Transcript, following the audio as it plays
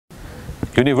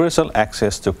Universal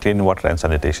access to clean water and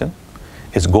sanitation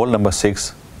is goal number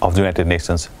 6 of the United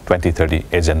Nations 2030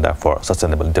 Agenda for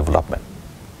Sustainable Development.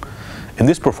 In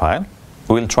this profile,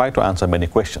 we will try to answer many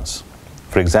questions.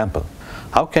 For example,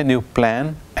 how can you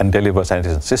plan and deliver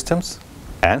sanitation systems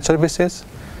and services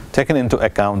taking into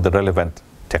account the relevant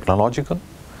technological,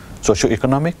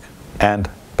 socio-economic, and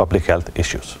public health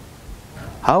issues?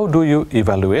 How do you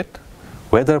evaluate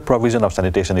whether provision of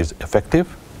sanitation is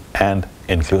effective and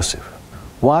inclusive?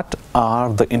 What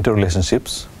are the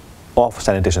interrelationships of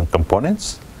sanitation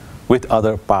components with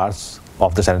other parts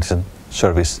of the sanitation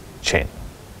service chain?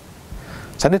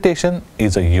 Sanitation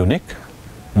is a unique,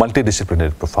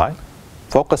 multidisciplinary profile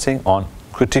focusing on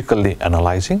critically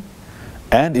analyzing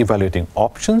and evaluating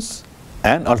options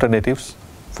and alternatives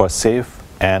for safe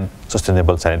and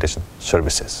sustainable sanitation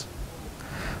services.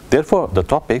 Therefore, the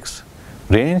topics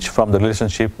range from the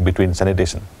relationship between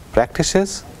sanitation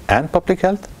practices and public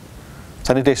health,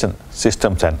 sanitation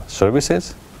systems and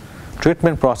services,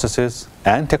 treatment processes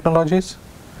and technologies,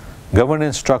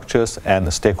 governance structures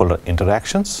and stakeholder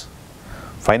interactions,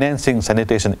 financing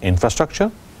sanitation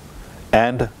infrastructure,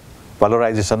 and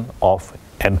valorization of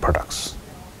end products.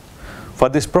 For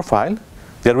this profile,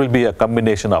 there will be a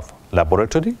combination of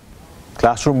laboratory,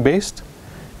 classroom-based,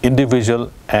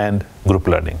 individual, and group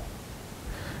learning.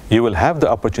 You will have the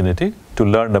opportunity to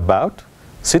learn about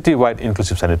city-wide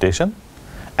inclusive sanitation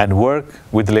and work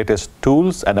with the latest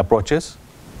tools and approaches,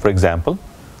 for example,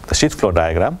 the sheet flow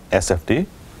diagram, SFD,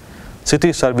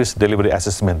 City Service Delivery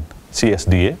Assessment,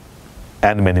 CSDA,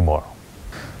 and many more.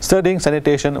 Studying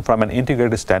sanitation from an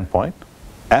integrated standpoint,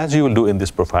 as you will do in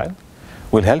this profile,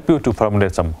 will help you to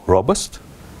formulate some robust,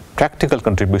 practical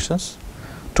contributions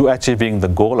to achieving the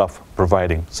goal of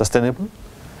providing sustainable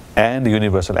and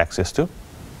universal access to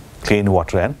clean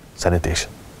water and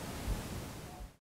sanitation.